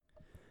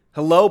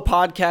Hello,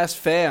 podcast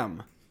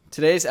fam.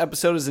 Today's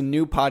episode is a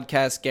new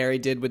podcast Gary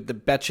did with the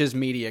Betches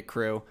Media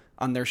crew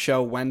on their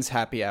show When's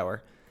Happy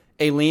Hour.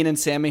 Aileen and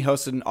Sammy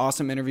hosted an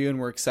awesome interview, and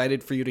we're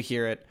excited for you to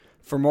hear it.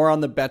 For more on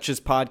the Betches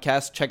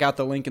podcast, check out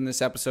the link in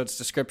this episode's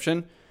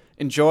description.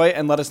 Enjoy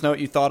and let us know what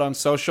you thought on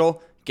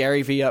social.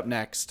 Gary V up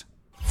next.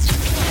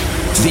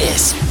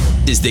 This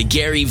is the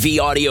Gary V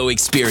audio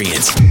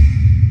experience.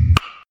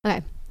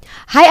 Okay.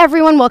 Hi,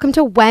 everyone. Welcome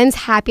to When's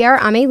Happy Hour.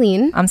 I'm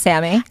Aileen. I'm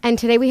Sammy. And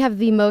today we have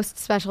the most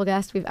special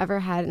guest we've ever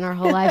had in our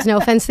whole lives. No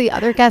offense to the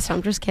other guests.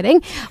 I'm just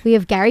kidding. We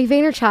have Gary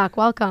Vaynerchuk.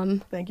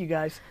 Welcome. Thank you,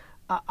 guys.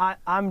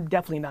 I'm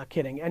definitely not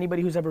kidding.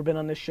 Anybody who's ever been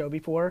on this show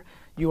before,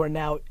 you are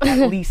now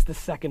at least the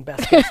second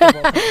best guest of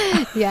all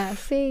time. Yeah,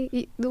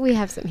 see, we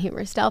have some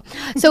humor still.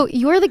 So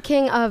you're the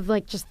king of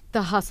just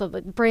the hustle,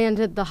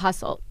 branded the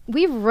hustle.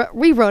 We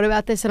wrote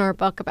about this in our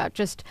book about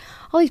just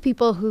all these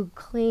people who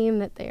claim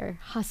that they're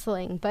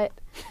hustling, but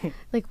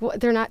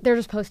they're not. They're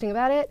just posting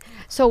about it.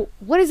 So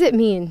what does it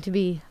mean to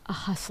be a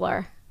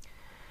hustler?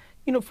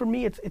 You know, for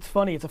me, it's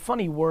funny. It's a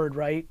funny word,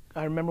 right?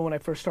 I remember when I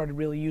first started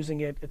really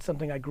using it. It's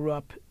something I grew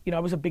up. I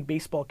was a big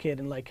baseball kid,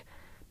 and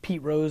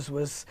Pete Rose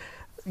was,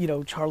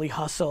 Charlie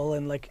Hustle,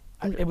 and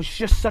it was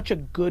just such a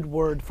good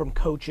word from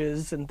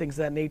coaches and things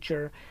of that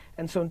nature.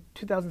 And so in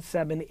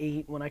 2007,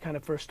 8, when I kind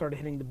of first started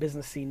hitting the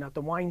business scene, not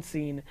the wine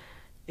scene,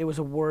 it was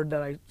a word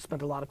that I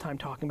spent a lot of time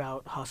talking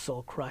about,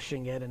 hustle,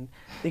 crushing it, and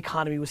the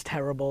economy was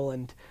terrible,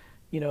 and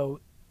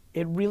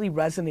it really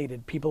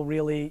resonated. People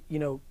really,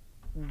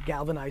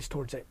 galvanized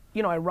towards it.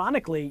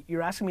 Ironically,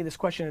 you're asking me this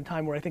question at a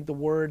time where I think the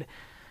word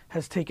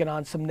has taken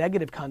on some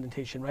negative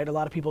connotation, right? A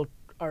lot of people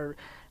are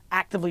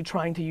actively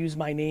trying to use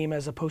my name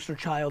as a poster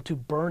child to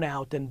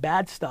burnout and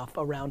bad stuff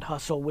around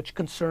hustle, which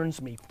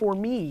concerns me. For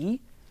me,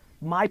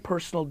 my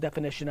personal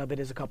definition of it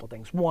is a couple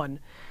things.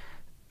 One,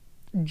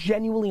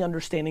 genuinely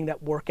understanding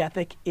that work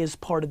ethic is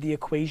part of the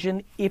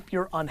equation if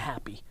you're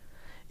unhappy.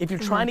 If you're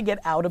trying to get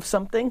out of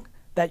something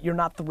that you're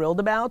not thrilled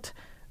about,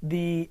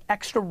 the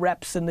extra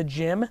reps in the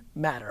gym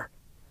matter.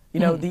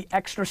 The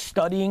extra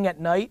studying at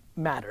night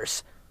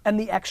matters. And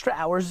the extra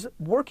hours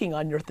working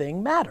on your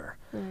thing matter.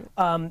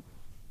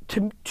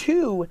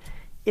 Two,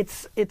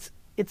 it's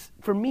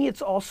for me,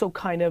 it's also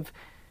kind of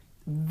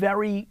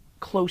very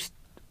closely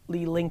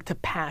linked to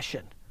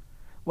passion.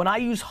 When I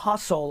use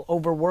hustle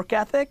over work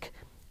ethic,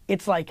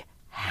 it's like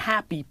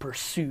happy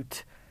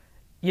pursuit.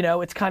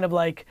 It's kind of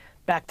like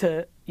back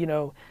to,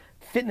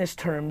 fitness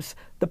terms,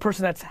 the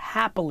person that's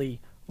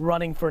happily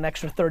running for an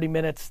extra 30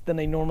 minutes than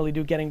they normally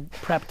do getting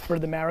prepped for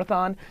the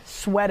marathon,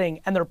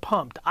 sweating, and they're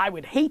pumped. I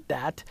would hate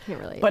that,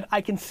 but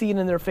I can see it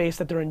in their face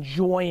that they're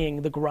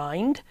enjoying the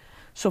grind.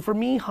 So for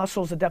me,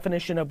 hustle is a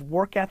definition of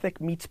work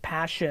ethic meets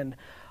passion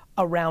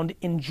around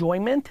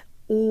enjoyment,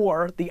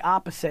 or the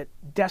opposite,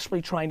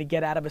 desperately trying to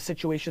get out of a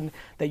situation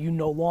that you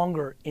no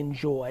longer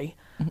enjoy.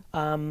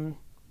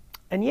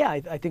 And yeah,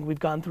 I think we've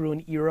gone through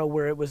an era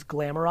where it was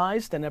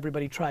glamorized and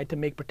everybody tried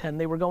to pretend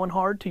they were going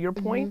hard, to your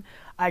point.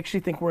 I actually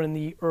think we're in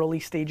the early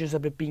stages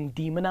of it being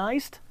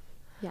demonized.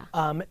 Yeah.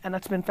 And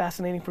that's been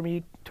fascinating for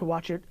me to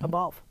watch it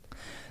evolve.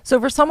 So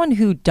for someone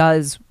who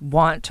does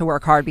want to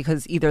work hard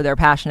because either they're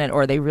passionate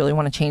or they really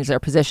want to change their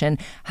position,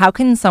 how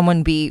can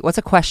someone what's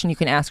a question you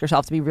can ask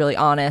yourself to be really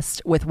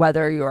honest with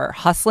whether you're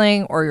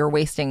hustling or you're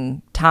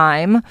wasting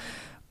time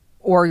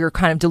or you're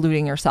kind of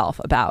deluding yourself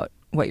about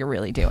what you're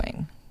really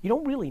doing? You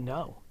don't really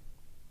know.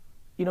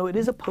 It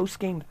is a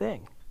post-game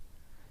thing,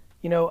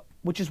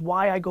 which is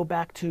why I go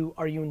back to,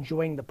 are you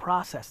enjoying the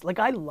process?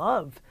 I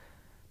love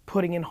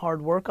putting in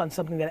hard work on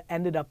something that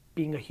ended up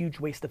being a huge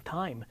waste of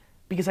time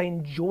because I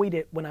enjoyed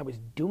it when I was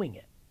doing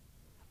it.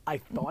 I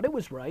thought it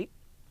was right.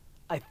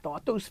 I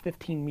thought those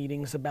 15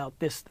 meetings about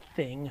this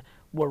thing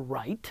were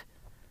right,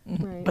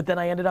 but then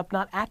I ended up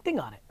not acting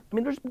on it. I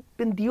mean, there's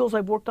been deals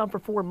I've worked on for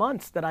 4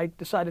 months that I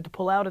decided to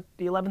pull out at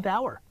the 11th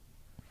hour.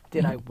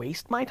 Did I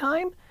waste my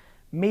time?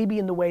 Maybe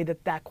in the way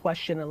that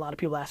question, and a lot of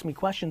people ask me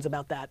questions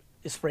about that,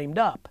 is framed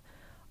up.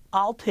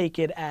 I'll take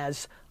it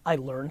as I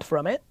learned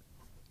from it,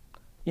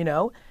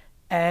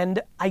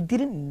 and I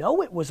didn't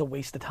know it was a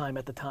waste of time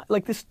at the time.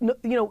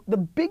 The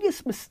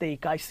biggest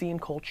mistake I see in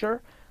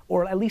culture,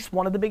 or at least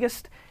one of the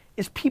biggest,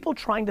 is people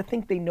trying to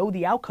think they know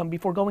the outcome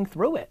before going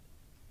through it.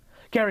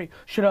 Gary,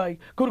 should I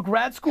go to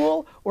grad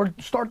school or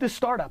start this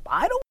startup?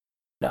 I don't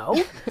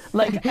know.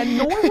 And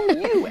nor will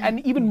you.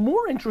 And even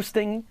more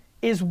interesting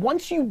is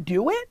once you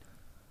do it,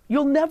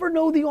 you'll never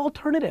know the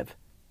alternative.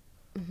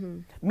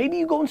 Maybe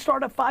you go and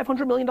start a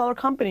 $500 million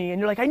company and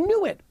you're like, I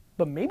knew it.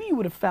 But maybe you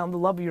would have found the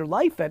love of your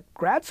life at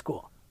grad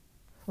school.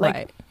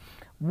 Right.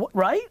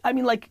 Right? I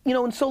mean,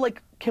 and so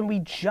can we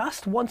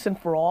just once and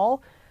for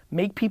all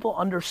make people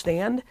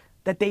understand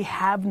that they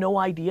have no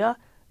idea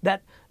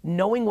that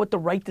knowing what the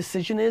right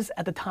decision is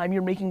at the time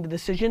you're making the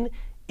decision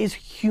is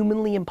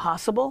humanly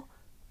impossible?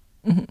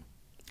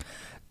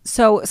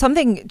 So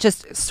something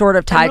just sort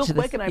of tied to this.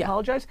 Real quick, and I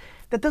apologize,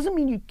 that doesn't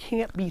mean you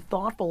can't be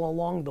thoughtful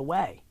along the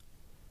way,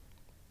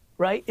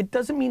 right? It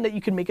doesn't mean that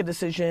you can make a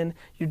decision,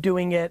 you're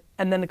doing it,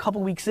 and then a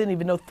couple weeks in,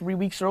 even though 3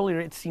 weeks earlier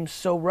it seems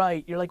so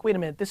right, you're like, wait a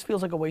minute, this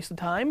feels like a waste of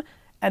time,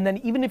 And then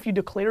even if you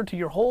declare to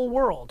your whole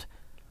world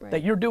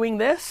that you're doing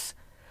this,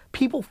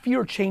 people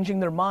fear changing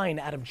their mind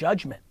out of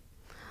judgment.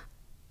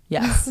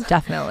 Yes,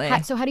 definitely.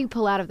 So how do you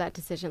pull out of that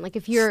decision? Like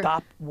if you're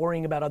Stop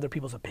worrying about other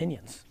people's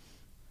opinions.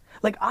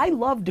 Like I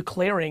love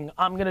declaring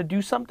I'm going to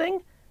do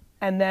something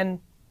and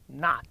then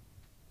not.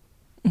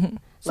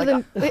 so like,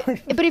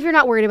 then, but if you're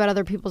not worried about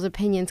other people's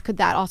opinions, could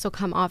that also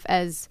come off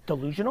as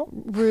Delusional?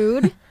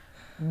 rude?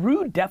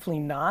 Rude,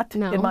 definitely not,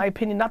 No. in my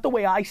opinion. Not the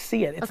way I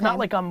see it. It's Okay. not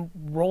like I'm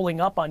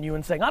rolling up on you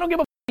and saying, I don't give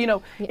a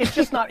it's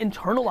just not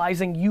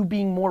internalizing you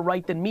being more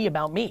right than me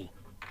about me.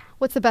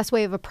 What's the best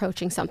way of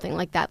approaching something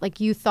like that? Like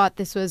you thought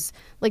this was,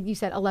 like you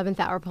said, 11th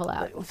hour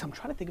pullout. Listen, I'm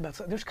trying to think about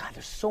something.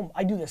 There's so,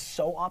 I do this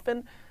so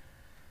often.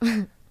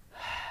 And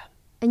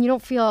you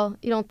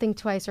don't think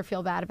twice or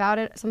feel bad about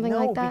it, something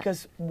like that? No,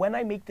 because when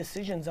I make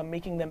decisions, I'm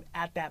making them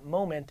at that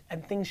moment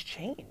and things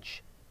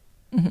change.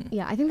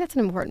 Yeah, I think that's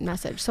an important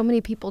message. So many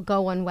people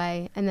go one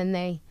way and then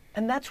they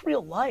And that's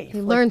real life.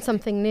 Like, learn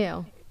something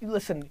new.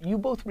 listen, you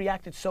both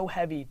reacted so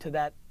heavy to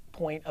that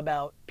point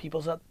about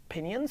people's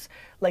opinions.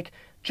 Like,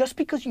 just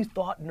because you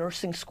thought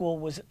nursing school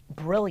was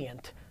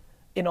brilliant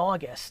in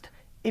August,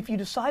 if you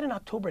decide in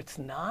October it's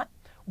not,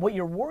 what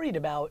you're worried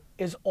about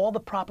is all the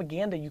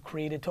propaganda you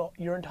created to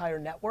your entire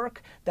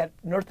network that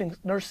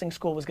nursing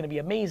school was going to be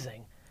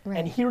amazing. Right.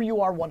 And here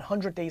you are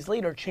 100 days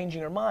later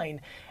changing your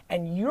mind,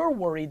 and you're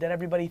worried that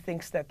everybody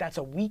thinks that that's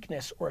a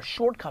weakness or a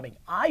shortcoming.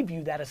 I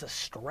view that as a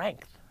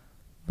strength.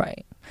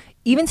 Right.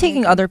 Even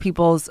taking other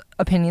people's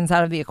opinions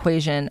out of the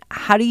equation,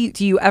 how do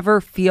you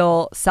ever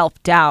feel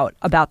self-doubt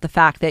about the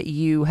fact that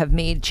you have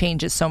made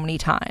changes so many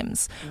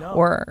times? No.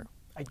 Or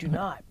I do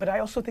not. But I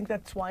also think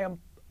that's why I'm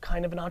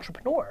kind of an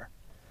entrepreneur.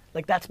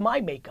 Like, that's my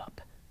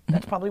makeup.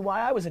 That's probably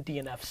why I was a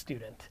DNF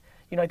student.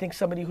 You know, I think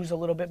somebody who's a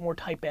little bit more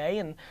type A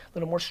and a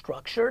little more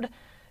structured,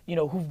 you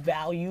know, who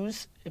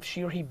values, if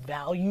she or he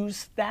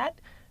values that,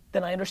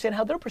 then I understand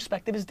how their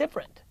perspective is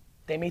different.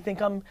 They may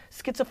think I'm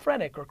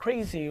schizophrenic or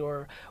crazy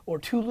or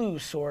too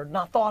loose or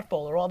not thoughtful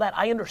or all that.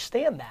 I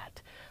understand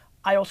that.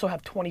 I also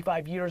have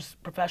 25 years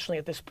professionally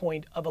at this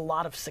point of a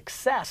lot of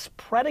success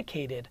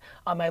predicated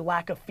on my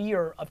lack of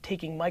fear of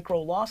taking micro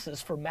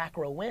losses for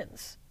macro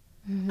wins.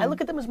 I look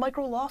at them as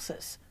micro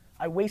losses.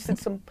 I wasted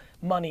some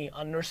money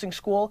on nursing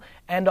school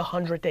and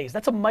 100 days.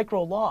 That's a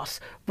micro loss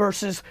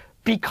versus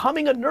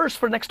becoming a nurse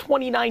for the next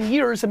 29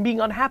 years and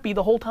being unhappy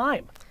the whole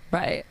time.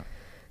 right.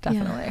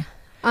 Definitely.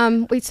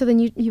 Wait, so then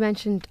you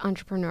mentioned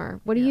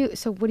entrepreneur. What do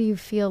you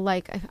feel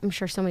like, I'm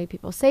sure so many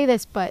people say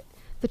this, but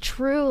the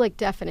true like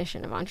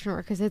definition of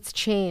entrepreneur, because it's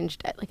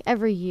changed like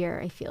every year,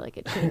 I feel like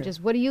it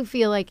changes. What do you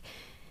feel like,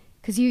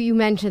 because you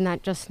mentioned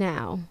that just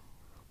now,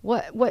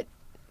 what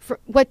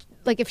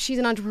like if she's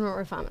an entrepreneur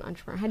or if I'm an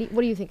entrepreneur,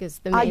 what do you think is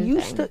the main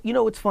thing? You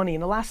know, it's funny,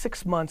 in the last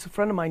 6 months, a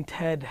friend of mine,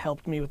 Ted,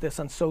 helped me with this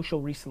on social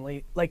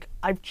recently. Like,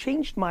 I've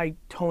changed my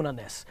tone on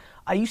this.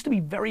 I used to be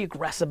very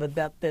aggressive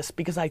about this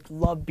because I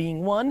love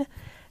being one,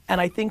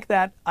 and I think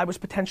that I was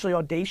potentially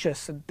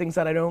audacious and things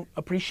that I don't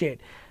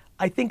appreciate.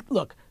 I think,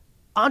 look,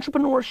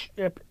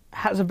 entrepreneurship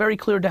has a very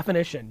clear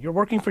definition. You're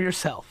working for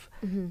yourself.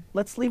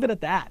 Let's leave it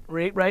at that,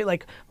 right?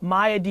 Like,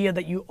 my idea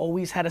that you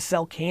always had to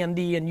sell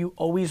candy and you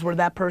always were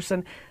that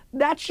person,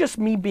 that's just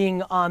me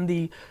being on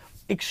the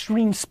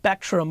extreme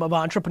spectrum of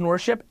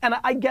entrepreneurship. And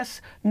I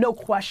guess, no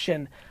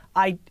question,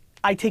 I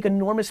take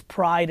enormous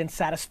pride and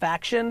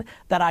satisfaction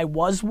that I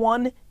was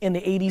one in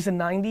the 80s and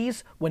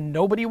 90s when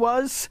nobody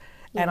was,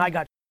 and I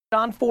got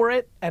on for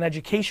it, and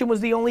education was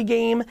the only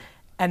game,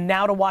 and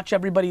now to watch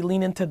everybody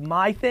lean into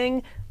my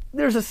thing,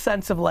 there's a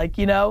sense of like,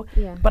 you know,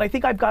 but I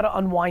think I've got to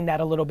unwind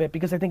that a little bit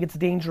because I think it's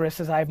dangerous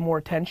as I have more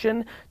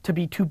attention to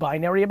be too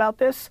binary about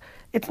this.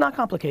 It's not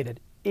complicated.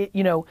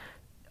 You know,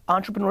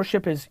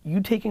 entrepreneurship is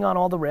you taking on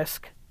all the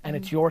risk and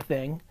it's your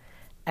thing.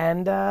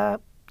 And,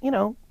 you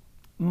know,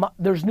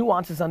 there's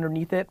nuances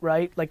underneath it,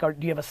 right? Like,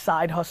 do you have a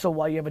side hustle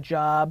while you have a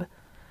job?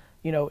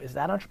 You know, is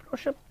that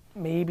entrepreneurship?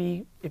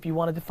 Maybe, if you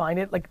want to define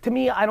it. Like, to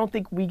me, I don't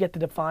think we get to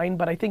define,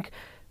 but I think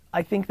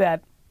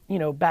that, you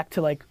know, back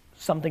to like,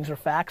 some things are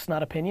facts,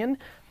 not opinion.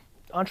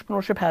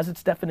 Entrepreneurship has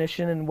its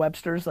definition in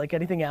Webster's like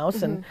anything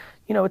else. And,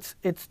 you know,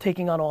 it's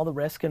taking on all the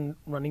risk and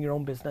running your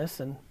own business.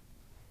 And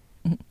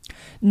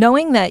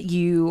Knowing that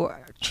you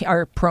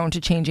are prone to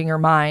changing your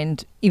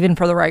mind, even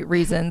for the right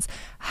reasons,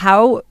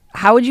 how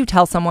would you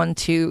tell someone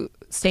to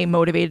stay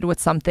motivated with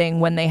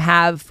something when they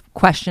have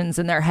questions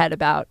in their head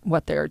about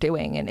what they're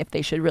doing and if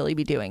they should really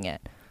be doing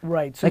it?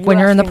 Right. So like when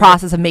you're in the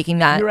process of making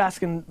that. You're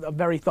asking a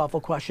very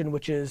thoughtful question,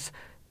 which is,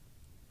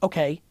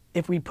 okay,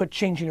 if we put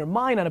changing your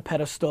mind on a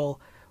pedestal,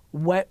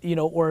 what, you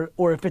know,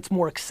 or if it's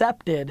more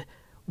accepted,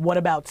 what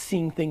about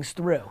seeing things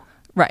through?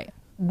 Right.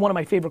 One of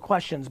my favorite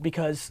questions,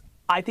 because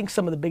I think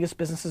some of the biggest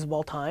businesses of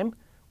all time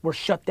were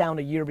shut down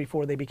a year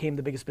before they became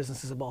the biggest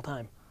businesses of all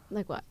time.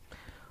 Like what?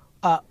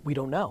 We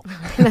don't know.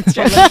 That's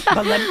true.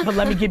 But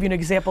let me give you an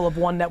example of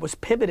one that was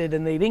pivoted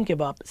and they didn't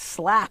give up.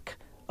 Slack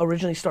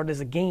originally started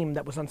as a game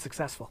that was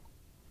unsuccessful.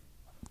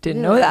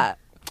 Didn't know that.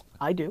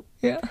 I do.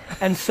 Yeah.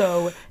 And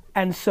so,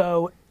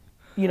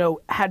 you know,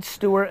 had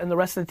Stewart and the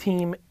rest of the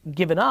team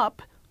given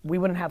up, we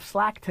wouldn't have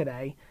Slack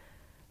today.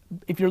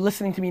 If you're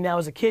listening to me now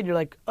as a kid, you're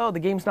like, oh, the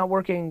game's not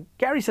working.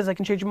 Gary says I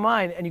can change my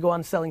mind, and you go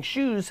on selling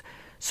shoes.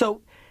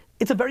 So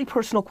it's a very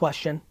personal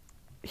question.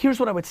 Here's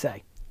what I would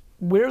say.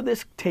 Where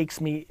this takes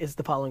me is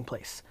the following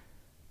place.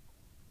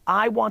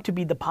 I want to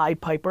be the Pied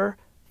Piper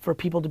for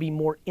people to be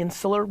more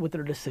insular with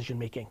their decision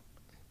making.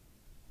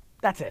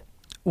 That's it.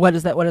 What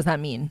does that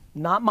mean?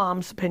 Not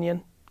mom's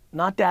opinion,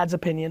 not dad's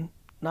opinion,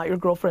 not your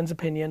girlfriend's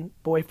opinion,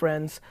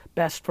 boyfriend's,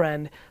 best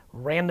friend,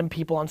 random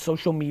people on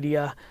social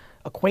media,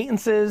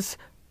 acquaintances,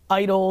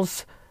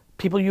 idols,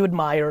 people you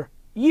admire.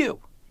 You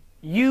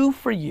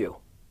for you.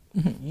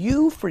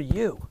 You for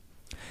you.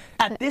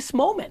 At this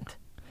moment.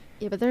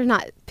 Yeah, but they're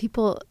not,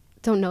 people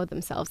don't know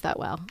themselves that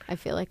well, I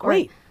feel like.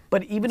 Great.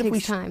 But even if we,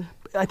 time.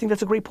 I think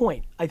that's a great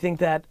point. I think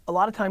that a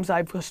lot of times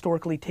I've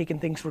historically taken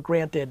things for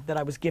granted that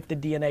I was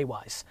gifted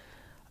DNA-wise.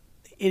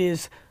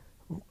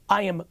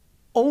 I am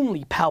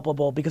only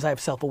palpable because I have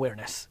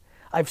self-awareness.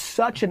 I have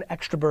such an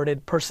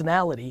extroverted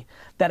personality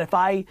that if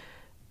I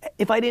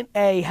didn't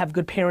have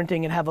good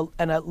parenting and have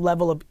a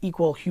level of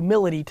equal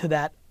humility to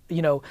that,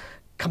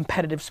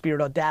 competitive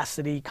spirit,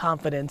 audacity,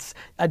 confidence,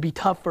 I'd be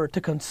tougher to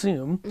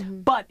consume.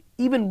 Mm-hmm. But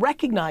even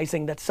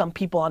recognizing that some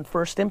people on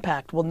first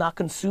impact will not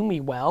consume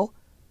me well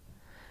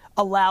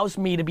allows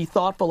me to be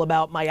thoughtful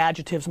about my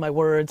adjectives, my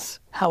words,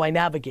 how I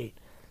navigate.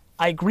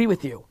 I agree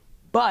with you.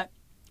 But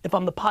if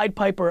I'm the Pied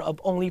Piper of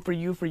only for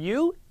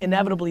you,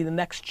 inevitably the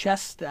next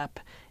chess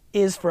step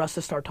is for us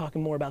to start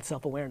talking more about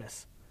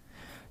self-awareness.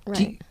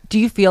 Right. Do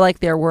you feel like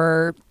there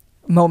were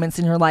moments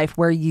in your life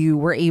where you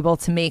were able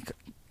to make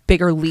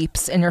bigger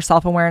leaps in your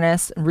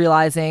self-awareness,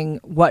 realizing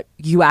what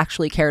you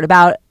actually cared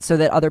about so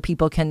that other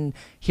people can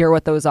hear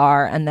what those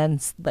are and then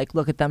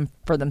look at them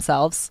for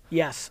themselves?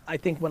 Yes. I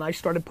think when I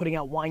started putting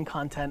out wine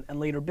content and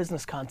later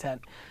business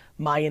content,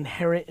 my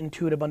inherent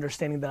intuitive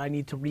understanding that I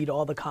need to read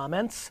all the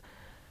comments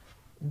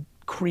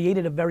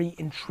created a very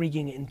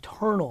intriguing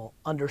internal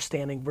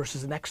understanding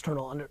versus an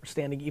external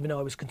understanding, even though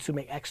I was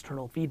consuming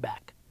external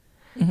feedback.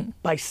 Mm-hmm.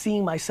 By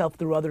seeing myself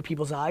through other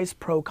people's eyes,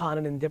 pro, con,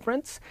 and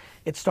indifference,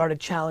 it started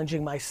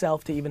challenging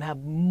myself to even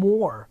have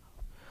more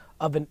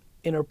of an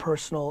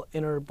interpersonal,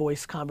 inner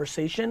voice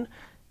conversation.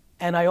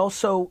 And I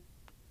also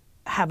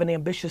have an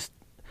ambitious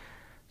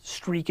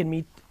streak in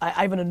me. I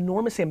have an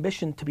enormous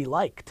ambition to be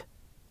liked.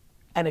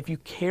 And if you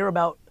care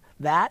about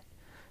that,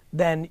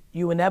 then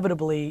you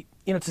inevitably,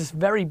 it's this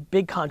very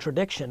big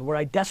contradiction where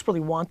I desperately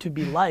want to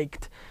be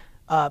liked,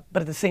 but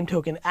at the same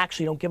token,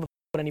 actually don't give a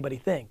what anybody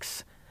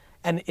thinks.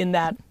 And in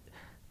that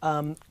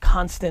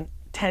constant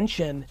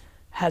tension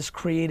has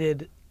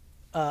created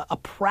a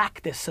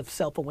practice of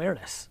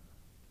self-awareness.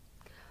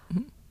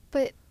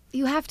 But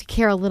you have to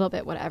care a little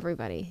bit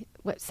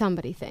what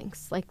somebody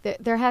thinks. Like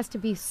there has to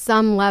be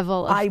some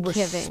level of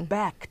giving. I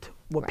respect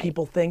what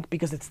people think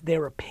because it's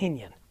their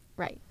opinion.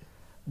 Right.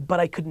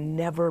 But I could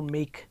never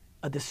make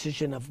a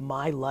decision of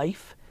my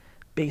life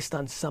based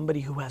on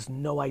somebody who has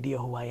no idea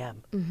who I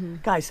am. Mm-hmm.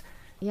 Guys,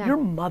 your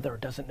mother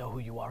doesn't know who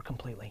you are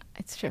completely.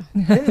 It's true.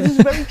 This is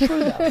very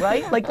true though,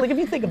 right? Like if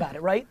you think about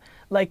it, right?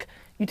 Like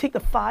you take the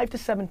 5 to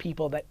 7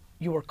 people that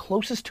you are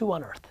closest to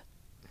on earth,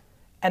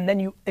 and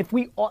then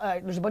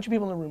there's a bunch of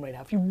people in the room right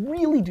now. If you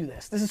really do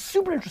this is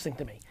super interesting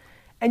to me,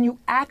 and you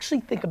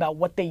actually think about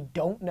what they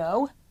don't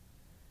know,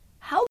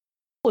 how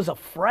is a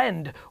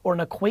friend or an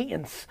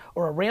acquaintance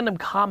or a random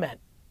comment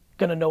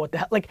gonna know what the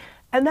hell,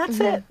 and that's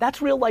mm-hmm. it.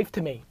 That's real life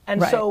to me.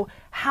 And so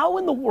how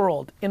in a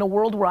world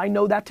where I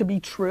know that to be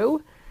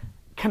true,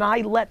 can I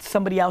let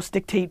somebody else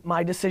dictate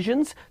my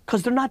decisions?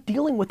 Because they're not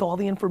dealing with all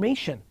the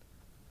information.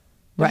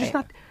 They're just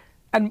not,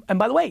 and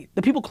by the way,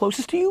 the people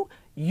closest to you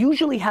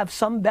usually have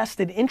some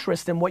vested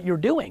interest in what you're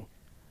doing,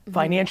 mm-hmm.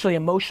 financially,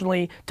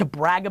 emotionally, to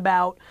brag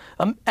about,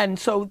 and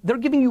so they're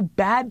giving you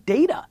bad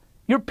data.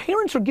 Your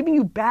parents are giving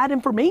you bad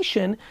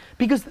information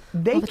because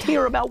they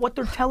care about what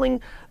they're telling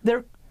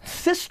their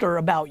sister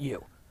about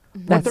you,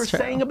 what they're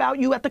saying about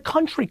you at the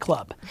country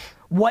club,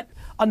 what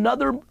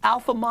another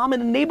alpha mom in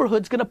the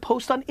neighborhood's gonna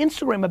post on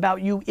Instagram about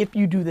you if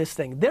you do this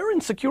thing. They're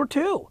insecure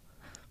too.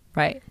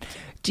 Right.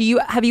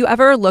 Have you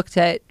ever looked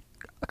at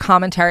a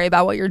commentary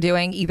about what you're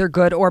doing, either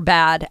good or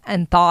bad,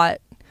 and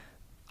thought,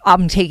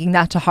 I'm taking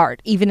that to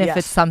heart, even if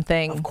it's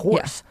something? Of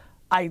course.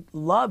 Yeah. I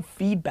love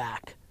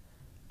feedback.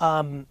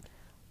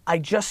 I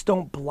just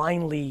don't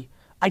blindly,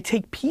 I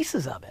take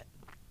pieces of it.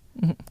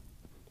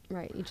 Mm-hmm.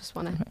 Right, you just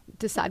want to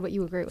decide what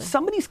you agree with.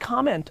 Somebody's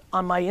comment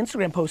on my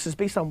Instagram post is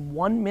based on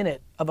 1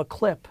 minute of a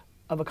clip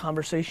of a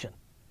conversation.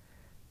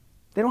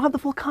 They don't have the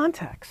full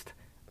context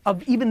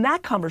of even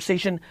that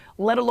conversation,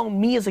 let alone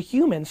me as a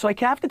human, so I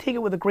have to take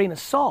it with a grain of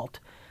salt.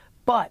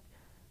 But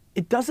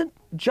it doesn't,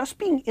 just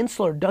being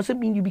insular doesn't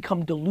mean you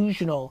become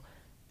delusional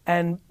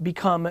and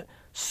become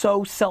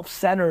so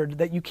self-centered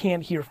that you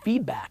can't hear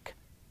feedback.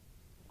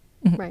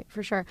 Right,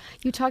 for sure.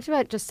 You talked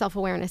about just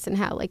self-awareness and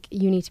how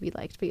you need to be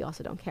liked, but you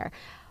also don't care.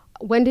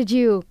 when did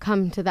you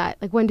come to that?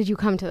 Like, when did you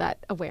come to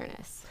that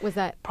awareness? Was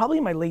that Probably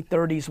in my late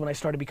 30s when I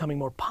started becoming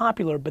more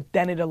popular, but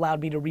then it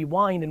allowed me to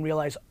rewind and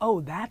realize,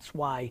 oh, that's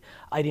why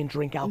I didn't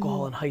drink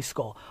alcohol in high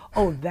school.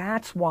 Oh,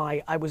 that's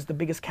why I was the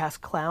biggest class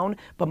clown,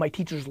 but my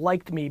teachers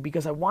liked me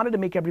because I wanted to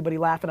make everybody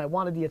laugh and I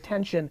wanted the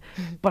attention,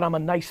 but I'm a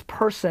nice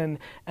person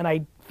and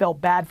I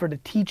felt bad for the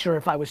teacher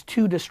if I was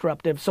too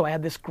disruptive. So I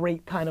had this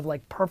great kind of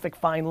like perfect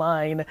fine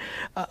line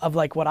of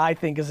like what I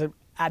think is an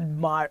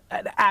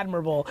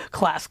admirable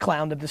class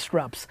clown that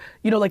disrupts.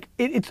 You know, like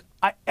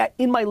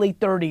in my late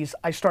 30s,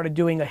 I started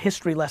doing a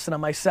history lesson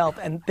on myself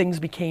and things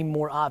became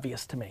more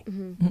obvious to me.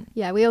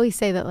 Yeah, we always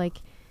say that like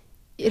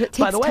it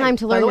takes time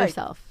to learn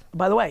yourself.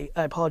 By the way,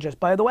 I apologize.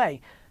 By the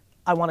way,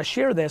 I want to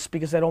share this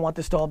because I don't want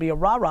this to all be a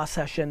rah-rah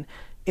session.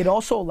 It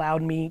also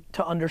allowed me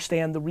to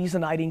understand the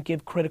reason I didn't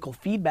give critical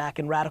feedback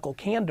and radical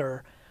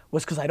candor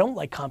was because I don't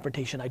like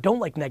confrontation. I don't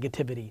like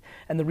negativity.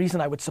 And the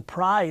reason I would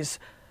surprise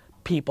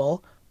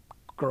people,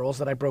 girls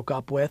that I broke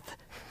up with,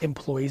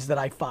 employees that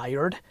I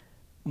fired,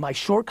 my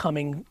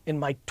shortcoming in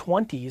my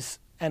 20s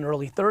and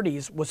early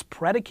 30s was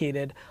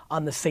predicated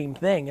on the same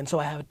thing. And so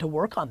I had to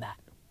work on that.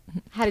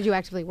 How did you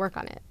actively work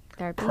on it?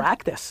 Therapy?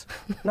 Practice.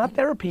 Not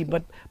therapy,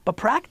 but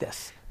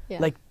practice. Yeah.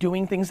 Like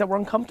doing things that were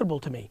uncomfortable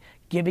to me,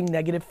 giving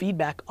negative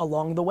feedback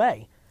along the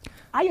way.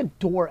 I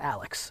adore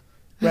Alex,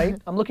 right?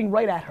 I'm looking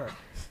right at her.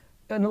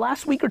 In the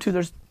last week or two,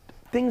 there's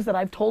things that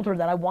I've told her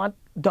that I want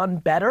done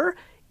better.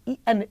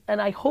 And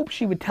I hope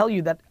she would tell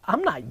you that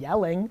I'm not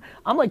yelling.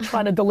 I'm like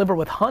trying to deliver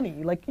with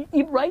honey. Like,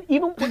 right?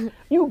 Even when,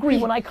 you agree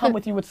when I come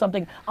with you with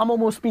something, I'm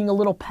almost being a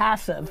little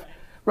passive,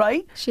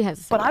 right? She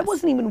has. But I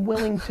wasn't even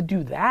willing to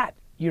do that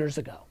years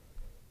ago.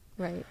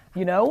 Right.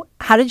 You know?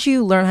 How did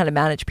you learn how to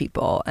manage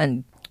people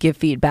and give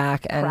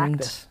feedback and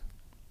Practice.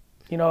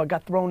 You know, I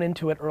got thrown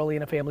into it early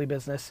in a family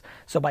business.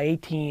 So by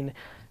 18,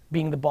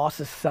 being the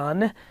boss's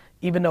son,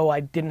 even though I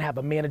didn't have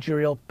a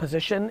managerial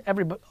position,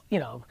 everybody, you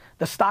know,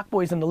 the stock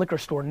boys in the liquor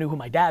store knew who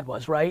my dad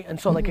was, right? And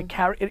so like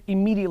it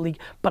immediately,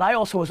 but I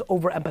also was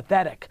over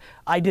empathetic.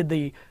 I did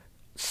the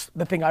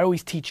thing I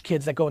always teach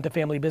kids that go into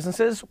family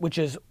businesses, which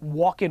is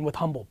walk in with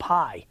humble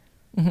pie.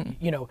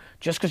 You know,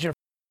 just because you're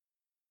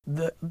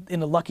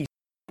in a lucky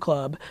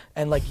club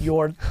and like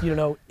you're, you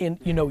know,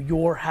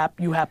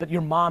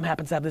 your mom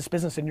happens to have this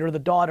business and you're the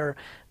daughter.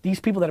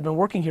 These people that have been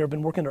working here have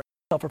been working their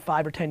ass off for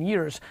 5 or 10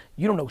 years.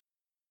 You don't know.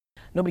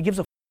 Nobody gives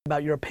a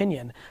about your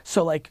opinion.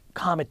 So like,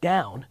 calm it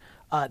down.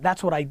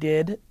 That's what I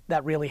did.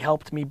 That really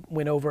helped me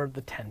win over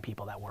the 10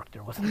 people that worked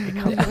there. Wasn't a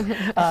big company.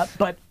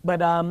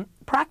 But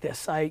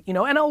practice.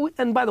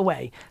 And by the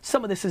way,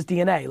 some of this is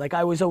DNA. Like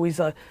I was always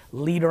a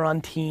leader on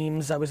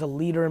teams. I was a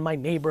leader in my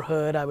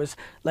neighborhood. I was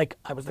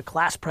the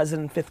class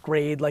president in 5th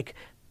grade. Like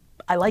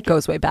I like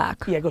goes way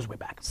back. Yeah, it goes way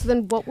back. So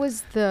then what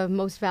was the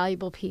most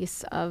valuable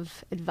piece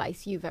of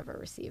advice you've ever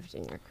received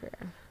in your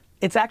career?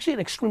 It's actually an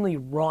extremely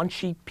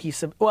raunchy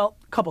piece of, well,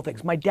 a couple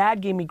things. My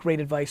dad gave me great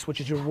advice, which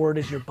is your word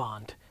is your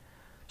bond.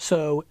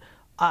 So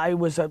I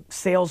was a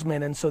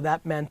salesman, and so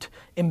that meant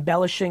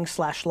embellishing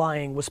 /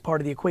 lying was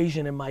part of the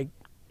equation in my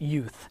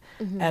youth.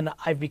 And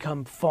I've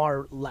become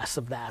far less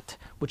of that,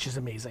 which is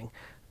amazing,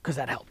 because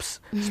that helps,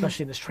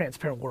 especially in this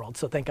transparent world.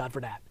 So thank God for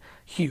that.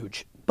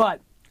 Huge.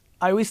 But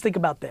I always think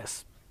about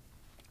this.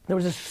 There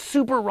was a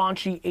super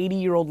raunchy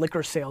 80-year-old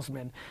liquor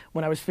salesman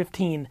when I was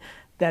 15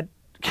 that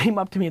came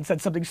up to me and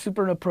said something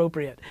super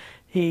inappropriate.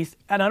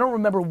 And I don't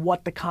remember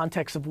what the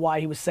context of why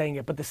he was saying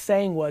it, but the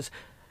saying was,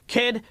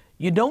 "Kid,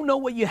 you don't know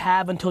what you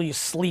have until you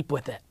sleep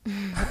with it."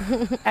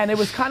 And it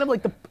was kind of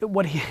like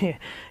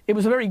it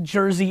was a very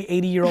Jersey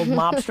 80-year-old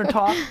mobster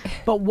talk,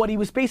 but what he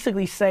was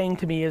basically saying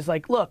to me is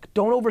like, look,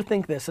 don't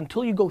overthink this.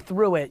 Until you go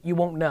through it, you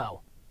won't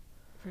know.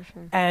 For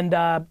sure.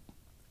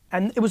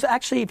 And it was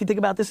actually, if you think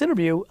about this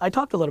interview, I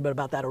talked a little bit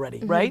about that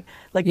already, right?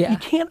 Like, you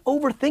can't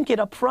overthink it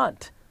up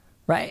front.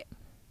 Right.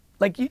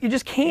 Like, you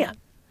just can't.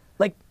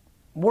 Like,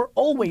 we're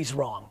always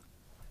wrong.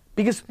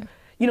 Because,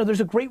 you know, there's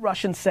a great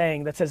Russian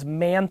saying that says,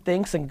 man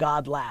thinks and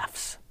God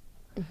laughs.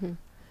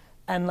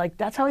 And, like,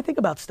 that's how I think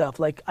about stuff.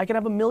 Like, I can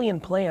have a million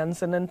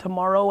plans, and then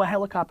tomorrow a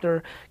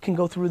helicopter can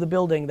go through the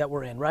building that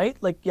we're in, right?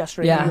 Like,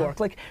 yesterday in New York.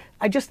 Like,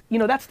 I just, you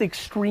know, that's the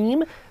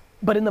extreme.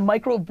 But in the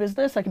micro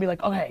business, I can be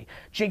like, okay,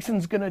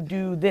 Jason's gonna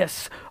do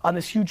this on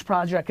this huge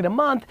project in a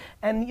month,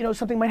 and, you know,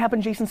 something might happen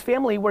to Jason's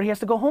family where he has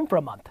to go home for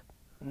a month.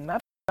 And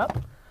that's up.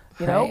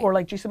 You know, or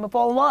like Jason will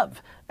fall in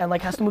love and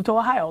like has to move to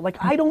Ohio. Like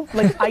I don't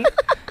like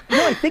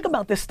I think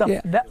about this stuff.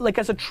 That, like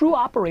as a true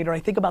operator, I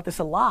think about this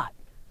a lot.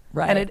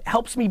 Right. And it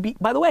helps me be.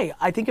 By the way,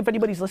 I think if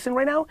anybody's listening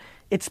right now,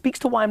 it speaks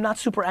to why I'm not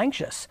super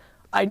anxious.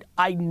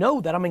 I know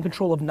that I'm in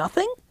control of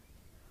nothing,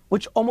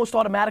 which almost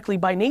automatically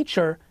by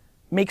nature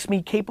makes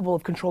me capable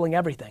of controlling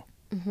everything.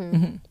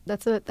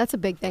 That's a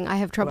big thing. I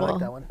have I like that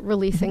trouble one.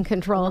 releasing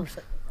control.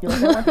 You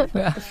like that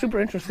one? It's super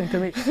interesting to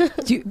me.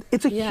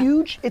 It's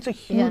a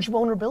huge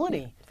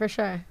vulnerability. For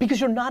sure. Because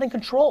you're not in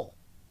control.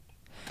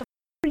 The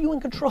are you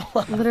in control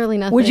of? Literally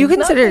nothing. Would you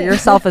consider Nothing.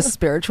 yourself a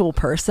spiritual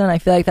person? I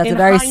feel like that's In a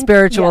very hind-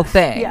 spiritual yes,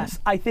 thing. Yes,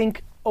 I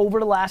think over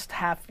the last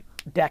half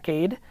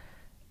decade,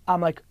 I'm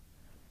like,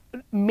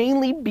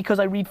 mainly because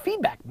I read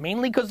feedback.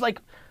 Mainly because like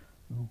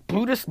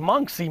Buddhist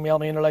monks email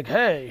me and they're like,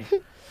 hey,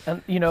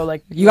 and you know,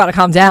 like You got to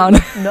calm down.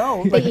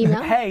 no, like,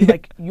 email? hey,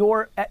 like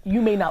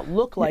you may not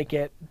look like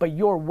it, but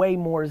you're way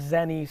more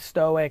zen-y,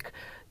 stoic,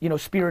 you know,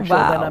 spiritual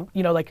than Wow. I'm,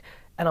 you know, like,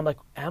 and I'm like,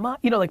 am I?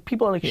 You know, like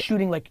people are like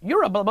shooting like,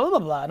 you're a blah, blah, blah,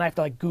 blah, and I have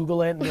to like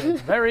Google it and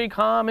it's very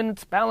calm in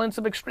its balance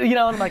of extreme, you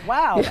know, and I'm like,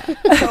 wow.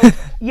 So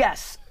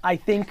yes, I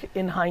think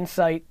in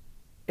hindsight,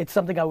 it's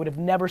something I would have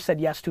never said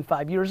yes to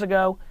 5 years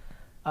ago,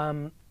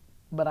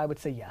 but I would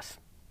say yes.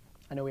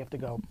 I know we have to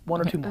go one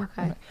or two more.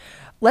 Okay.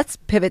 Let's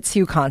pivot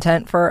to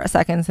content for a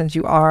second, since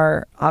you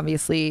are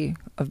obviously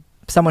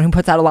someone who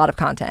puts out a lot of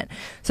content.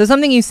 So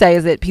something you say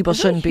is that people Is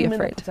there a shouldn't be human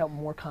that afraid. puts out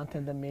more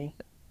content than me?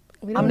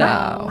 We don't No.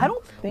 know. I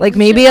don't think Like so.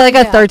 maybe like a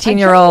Yeah. I genuinely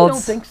 13-year-old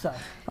don't think so.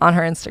 on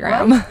her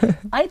Instagram.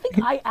 I think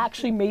I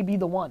actually may be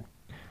the one.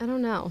 I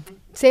don't know.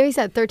 Sammy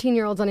said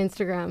 13-year-olds on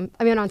Instagram.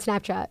 I mean, on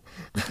Snapchat.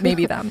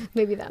 Maybe them.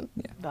 Maybe them.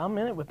 I'm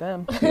in it with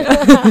them.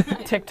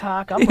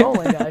 TikTok, I'm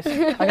rolling, guys.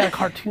 I got a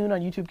cartoon on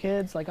YouTube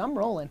Kids. Like, I'm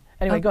rolling.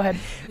 Anyway, go ahead.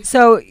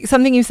 So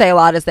something you say a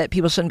lot is that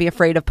people shouldn't be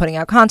afraid of putting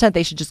out content.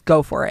 They should just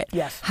go for it.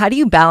 Yes. How do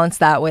you balance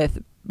that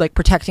with like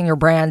protecting your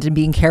brand and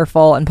being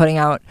careful and putting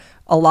out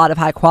a lot of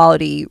high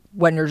quality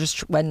when you're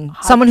just when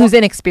someone who's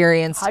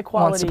inexperienced High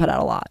wants to quality put out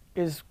a lot?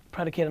 is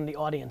predicated on the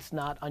audience,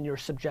 not on your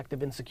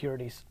subjective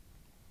insecurities.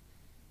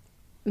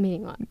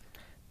 Meaning what?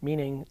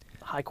 Meaning,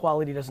 high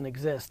quality doesn't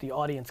exist. The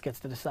audience gets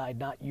to decide,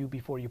 not you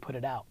before you put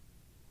it out.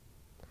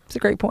 It's a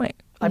great point.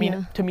 I mean,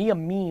 Yeah. to me, a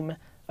meme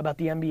about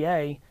the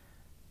NBA,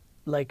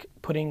 like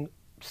putting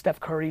Steph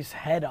Curry's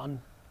head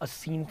on a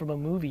scene from a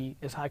movie,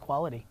 is high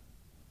quality,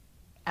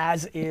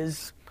 as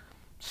is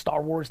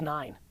Star Wars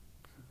 9.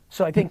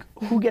 So I think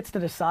who gets to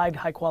decide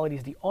high quality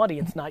is the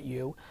audience, not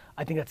you.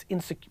 I think that's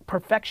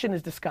perfection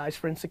is disguised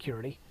for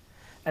insecurity.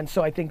 And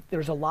so I think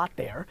there's a lot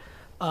there.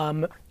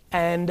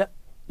 And,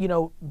 you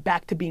know,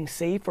 back to being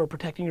safe or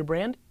protecting your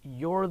brand,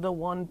 you're the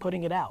one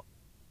putting it out.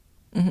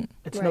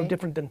 It's no Right.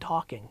 different than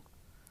talking.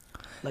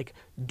 Like,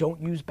 don't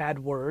use bad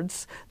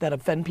words that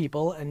offend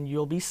people and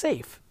you'll be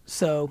safe.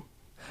 So,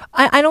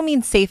 I don't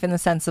mean safe in the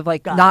sense of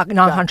like Got not it.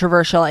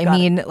 non-controversial. I Got it.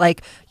 mean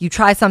like you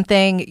try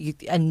something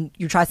and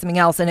you try something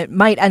else and it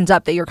might end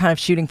up that you're kind of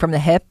shooting from the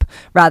hip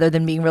rather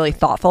than being really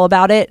thoughtful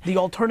about it. the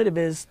alternative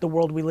is the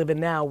world we live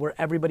in now where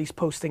everybody's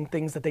posting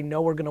things that they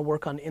know are going to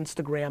work on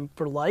Instagram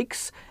for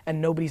likes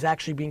and nobody's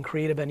actually being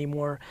creative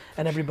anymore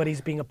and everybody's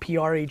being a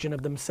PR agent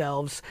of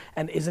themselves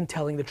and isn't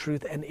telling the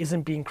truth and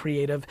isn't being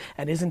creative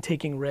and isn't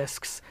taking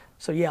risks.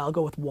 So yeah, I'll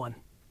go with one.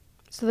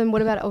 So then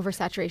what about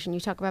oversaturation?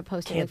 You talk about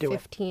posting Can't like do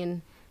it.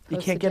 15 You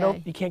posts can't a get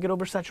day. you can't get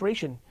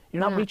oversaturation.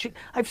 You're not Why not? reaching.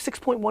 I have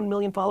 6.1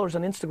 million followers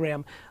on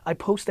Instagram. I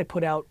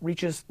put out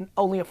reaches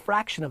only a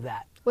fraction of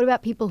that. What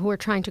about people who are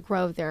trying to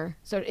grow their...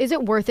 So is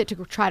it worth it to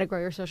try to grow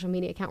your social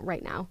media account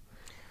right now?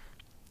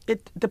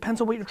 It depends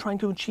on what you're trying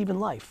to achieve in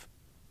life,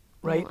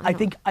 right? Well,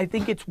 I I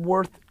think it's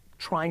worth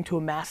trying to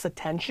amass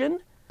attention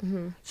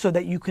Mm-hmm. so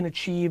that you can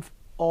achieve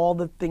all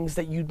the things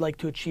that you'd like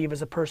to achieve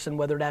as a person,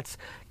 whether that's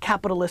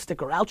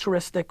capitalistic or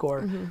altruistic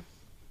or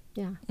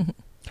Yeah.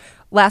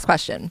 Last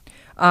question.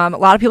 A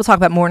lot of people talk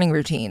about morning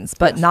routines,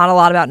 but not a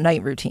lot about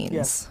night routines.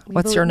 Yes.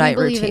 What's your night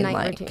We believe routine in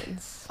night like?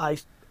 routines.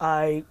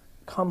 I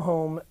come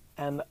home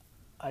and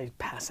I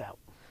pass out.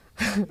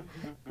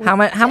 How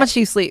much do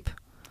you sleep?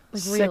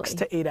 Like, 6 really?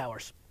 to 8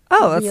 hours.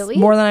 Oh, that's Really?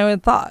 more than I would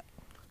have thought.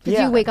 Did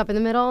Yeah. you wake up in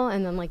the middle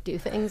and then like do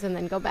things and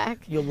then go back?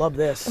 You'll love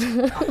this.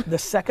 The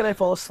second I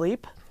fall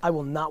asleep, I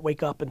will not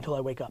wake up until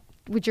I wake up.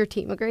 Would your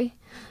team agree?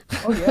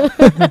 Oh yeah.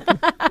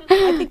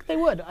 I think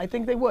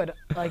they would.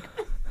 Like,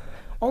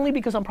 only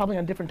because I'm probably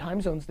on different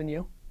time zones than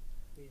you.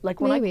 Like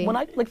Maybe. when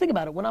I like think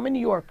about it. When I'm in New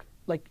York,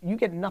 like you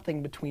get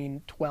nothing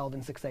between 12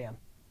 and 6 a.m.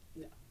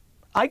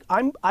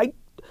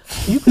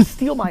 You could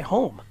steal my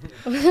home.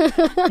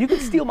 You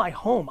could steal my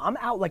home. I'm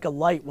out like a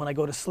light when I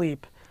go to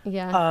sleep.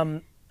 Yeah.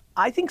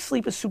 I think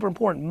sleep is super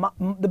important.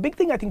 The big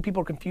thing I think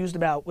people are confused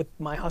about with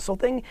my hustle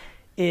thing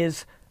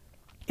is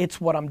it's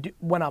what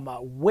when I'm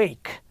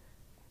awake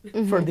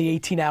for the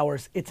 18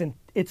 hours. It's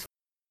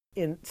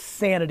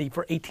insanity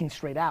for 18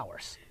 straight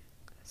hours.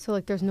 So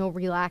like there's no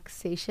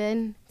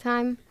relaxation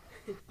time?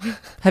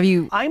 Have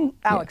you? I'm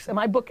Alex. Am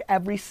I book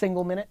every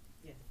single minute?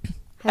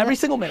 How Every does-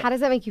 single minute. How does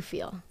that make you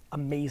feel?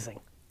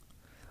 Amazing.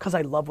 Because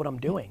I love what I'm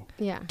doing.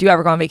 Yeah. Do you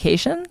ever go on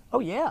vacation? Oh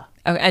yeah.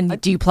 Okay, and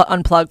do you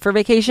unplug for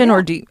vacation Yeah.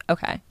 or do you?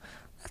 Okay,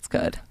 that's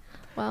good.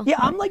 Well, Yeah,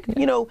 I'm like,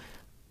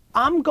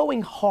 I'm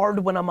going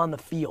hard when I'm on the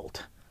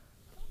field.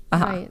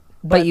 right.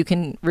 But you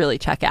can really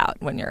check out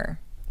when you're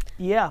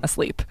Yeah,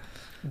 asleep.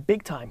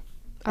 big time.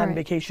 All And right.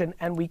 vacation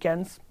and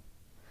weekends.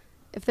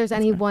 If there's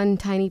any one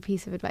tiny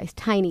piece of advice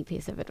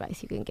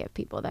you can give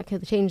people that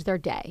could change their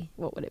day,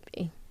 what would it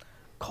be?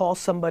 Call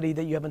somebody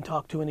that you haven't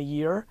talked to in a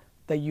year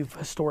that you've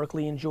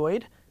historically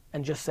enjoyed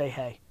and just say,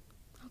 hey,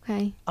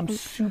 Okay. I'm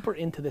super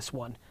into this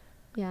one.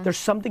 Yeah. There's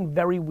something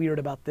very weird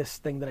about this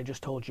thing that I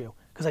just told you.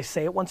 Because I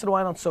say it once in a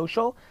while on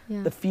social.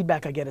 Yeah. The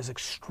feedback I get is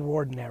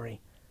extraordinary.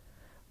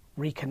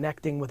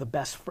 Reconnecting with a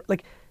best friend.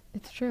 Like,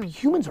 It's true.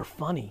 humans are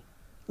funny.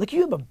 Like,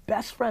 you have a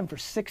best friend for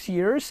 6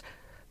 years.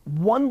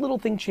 One little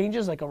thing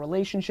changes, like a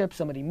relationship,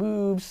 somebody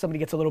moves, somebody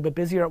gets a little bit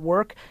busier at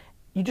work.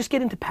 You just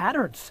get into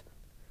patterns.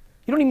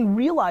 You don't even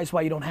realize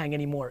why you don't hang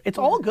anymore. It's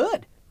all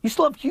good. You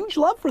still have huge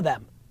love for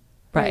them.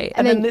 Right.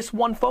 And then this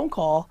one phone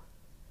call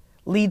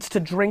leads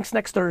to drinks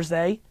next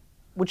Thursday,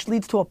 which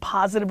leads to a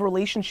positive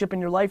relationship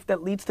in your life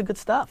that leads to good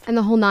stuff. And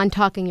the whole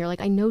non-talking, you're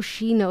like, I know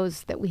she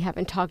knows that we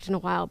haven't talked in a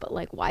while, but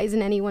like, why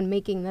isn't anyone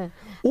making the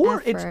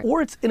effort?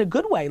 It's in a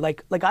good way.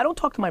 Like I don't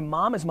talk to my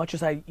mom as much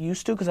as I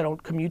used to because I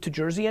don't commute to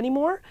Jersey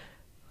anymore.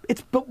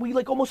 But we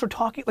like almost are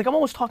talking, like I'm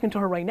almost talking to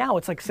her right now.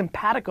 It's like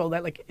simpatico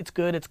that like, it's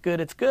good.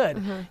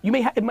 You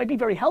it might be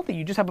very healthy.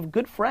 You just have a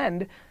good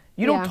friend.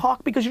 You don't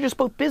talk because you're just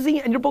both busy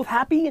and you're both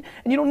happy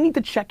and you don't need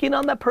to check in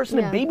on that person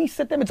and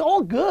babysit them. It's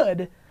all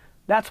good.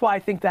 That's why I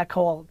think that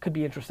call could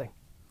be interesting.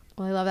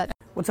 Well, I love that.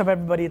 What's up,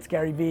 everybody? It's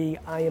Gary Vee.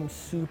 I am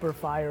super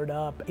fired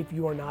up. If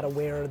you are not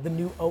aware, the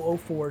new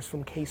 004s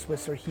from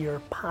K-Swiss are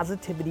here.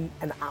 Positivity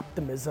and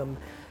optimism.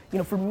 You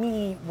know, for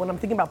me, when I'm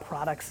thinking about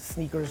products,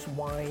 sneakers,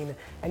 wine,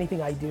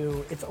 anything I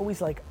do, it's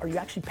always like, are you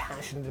actually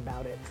passionate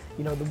about it?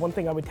 You know, the one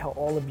thing I would tell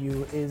all of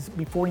you is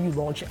before you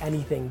launch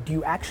anything, do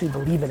you actually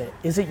believe in it?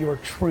 Is it your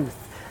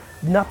truth?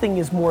 Nothing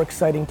is more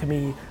exciting to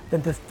me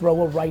than to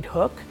throw a right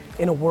hook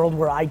in a world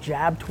where I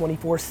jab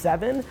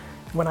 24/7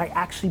 when I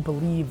actually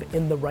believe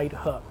in the right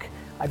hook.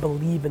 I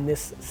believe in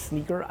this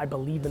sneaker, I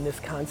believe in this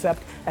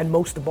concept, and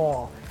most of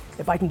all,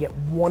 if I can get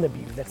one of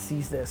you that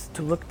sees this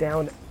to look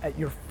down at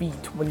your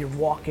feet when you're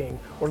walking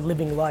or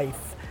living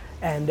life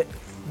and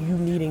you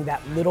needing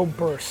that little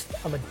burst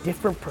of a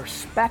different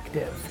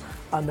perspective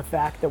on the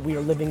fact that we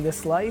are living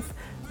this life,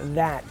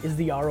 that is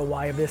the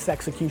ROI of this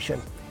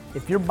execution.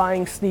 If you're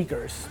buying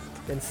sneakers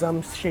in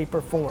some shape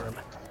or form,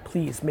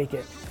 please make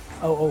it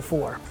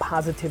 004,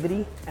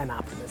 positivity and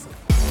optimism.